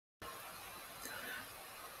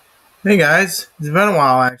Hey guys, it's been a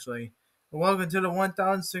while actually. Welcome to the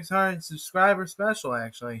 1,600 subscriber special.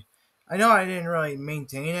 Actually, I know I didn't really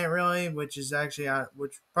maintain it really, which is actually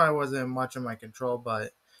which probably wasn't much of my control,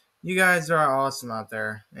 but you guys are awesome out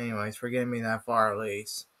there. Anyways, for getting me that far at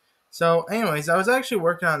least. So, anyways, I was actually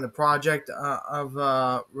working on the project of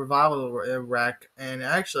Revival Rec, and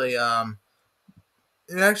it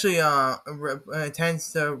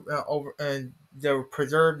tends to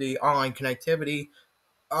preserve the online connectivity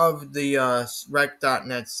of the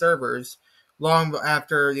rec.net servers long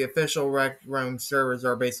after the official rec room servers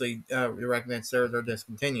are basically the rec.net servers are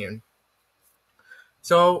discontinued.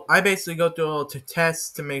 So I basically go through a little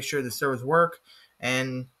tests to make sure the servers work,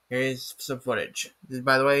 and here's some footage.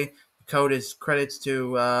 By the way, the code is credits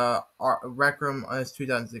to our Rec Room as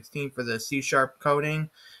 2016 for the C# coding,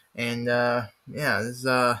 and yeah, this is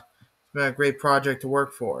it's been a great project to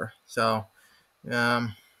work for. So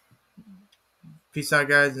um, peace out,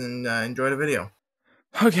 guys, and enjoy the video.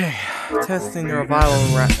 Okay, testing the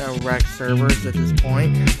Revival Rec servers at this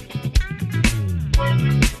point.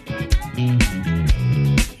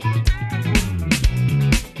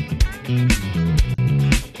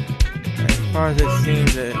 As far as it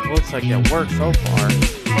seems, it looks like it works so far.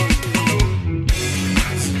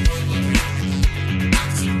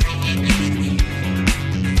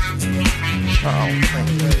 Uh-oh.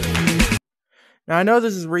 Now I know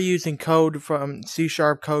this is reusing code from C#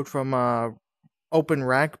 code from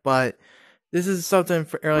OpenRec, but this is something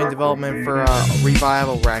for early development for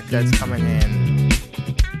Revival Rec that's coming in.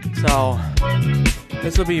 So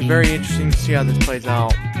this will be very interesting to see how this plays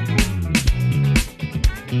out.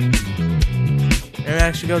 And it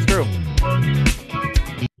actually goes through.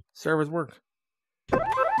 Servers work.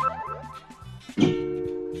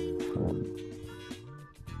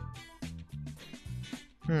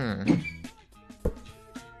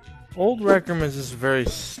 Old Rec Room is just very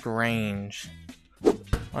strange.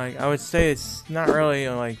 Like, I would say it's not really,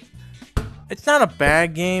 like... It's not a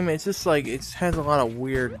bad game, it's just, like, it has a lot of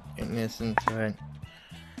weirdness into it.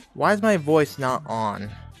 Why is my voice not on?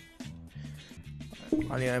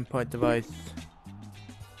 Audio input device.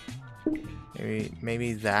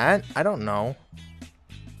 Maybe that? I don't know.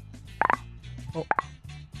 Oh.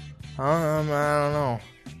 I don't know.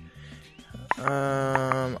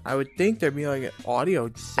 I would think there'd be, like, an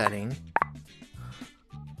audio setting.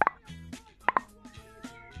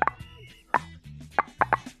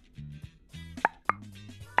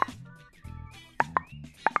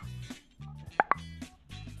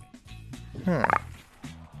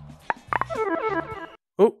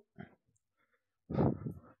 Oh.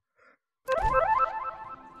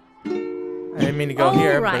 I didn't mean to go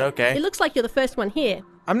here, right. but okay. It looks like you're the first one here.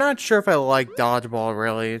 I'm not sure if I like dodgeball,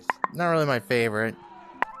 really. It's not really my favorite.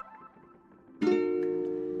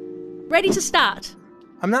 Ready to start.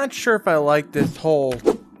 I'm not sure if I like this whole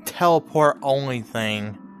teleport-only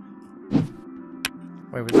thing.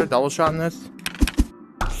 Wait, was there a double shot in this?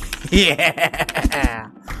 Yeah!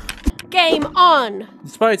 Game on!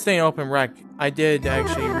 Despite saying open rec, I did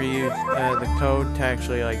actually reuse the code to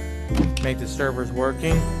actually, like, make the servers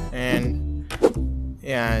working. And,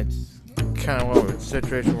 yeah, it's kind of what the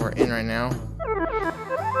situation we're in right now.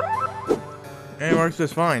 And it works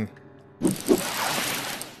just fine.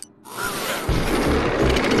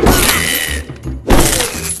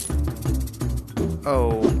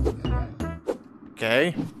 Oh.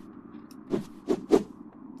 Okay.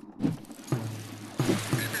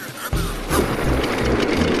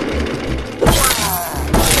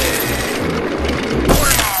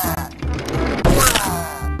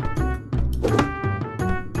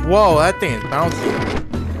 Whoa, that thing is bouncy.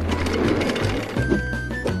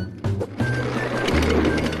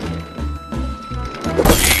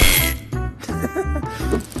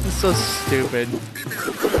 It's so stupid.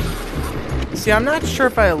 See, I'm not sure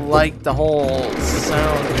if I like the whole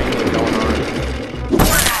sound thing going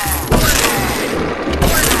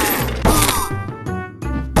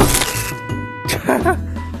on.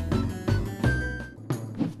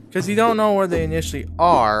 Because you don't know where they initially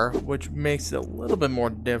are, which makes it a little bit more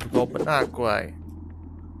difficult, but not quite.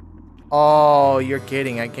 Oh, you're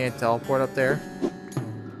kidding. I can't teleport up there.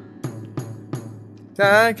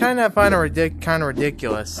 I kind of find it kind of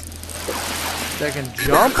ridiculous. I can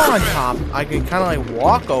jump on top. I can kind of like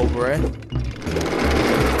walk over it.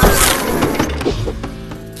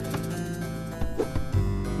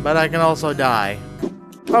 But I can also die.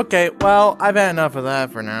 Okay, well, I've had enough of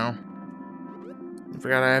that for now. I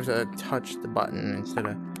forgot I have to touch the button instead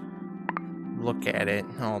of look at it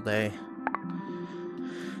all day.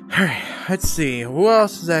 Alright, let's see. Who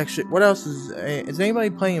else is actually... What else is anybody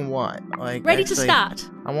playing what? Like, Ready actually, to start.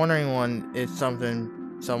 I'm wondering when it's something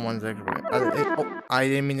someone's. I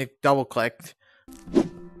didn't mean to double click.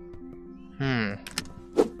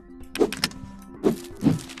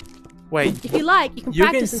 Wait. If you like, you can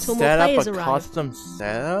practice until more players set up a arrive. custom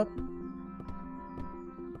setup?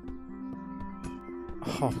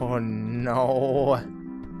 Oh no.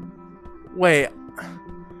 Wait.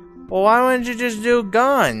 Well, why wouldn't you just do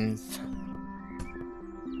guns?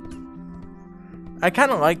 I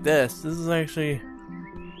kind of like this. This is actually.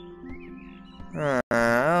 I don't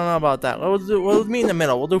know about that. We'll meet in the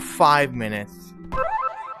middle. We'll do 5 minutes.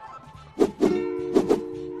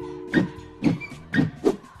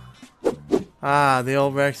 Ah, the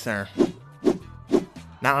old rec center.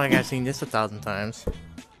 Not like I've seen this 1,000 times.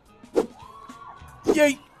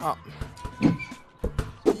 Yay! Oh.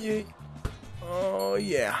 Yay! Oh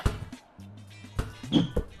yeah.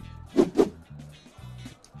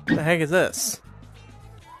 What the heck is this?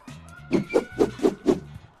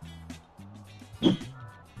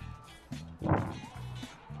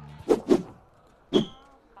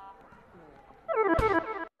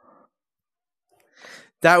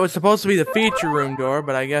 That was supposed to be the feature room door,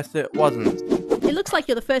 but I guess it wasn't. It looks like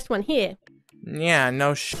you're the first one here. Yeah,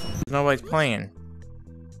 no nobody's playing.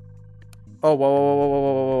 Oh, whoa, whoa, whoa, whoa,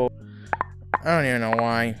 whoa, whoa. I don't even know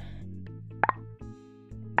why.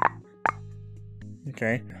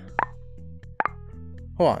 Okay.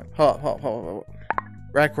 Hold on.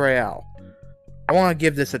 Rec Royale. I want to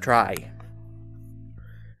give this a try.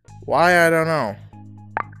 Why? I don't know.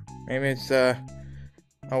 Maybe it's, oh,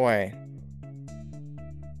 wait.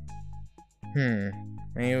 Maybe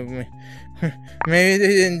they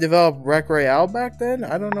didn't develop Rec Royale back then?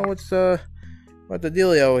 I don't know what the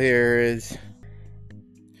dealio here is.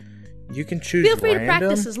 You can choose Feel free random? to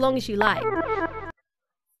practice as long as you like.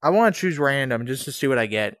 I want to choose random just to see what I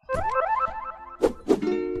get.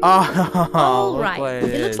 Oh, Alright,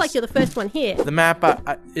 it looks like you're the first one here. The map,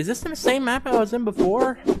 is this the same map I was in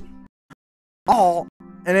before? Oh,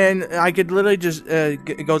 and then I could literally just,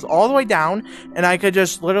 it goes all the way down, and I could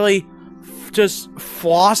just literally just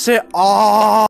floss it. Oh!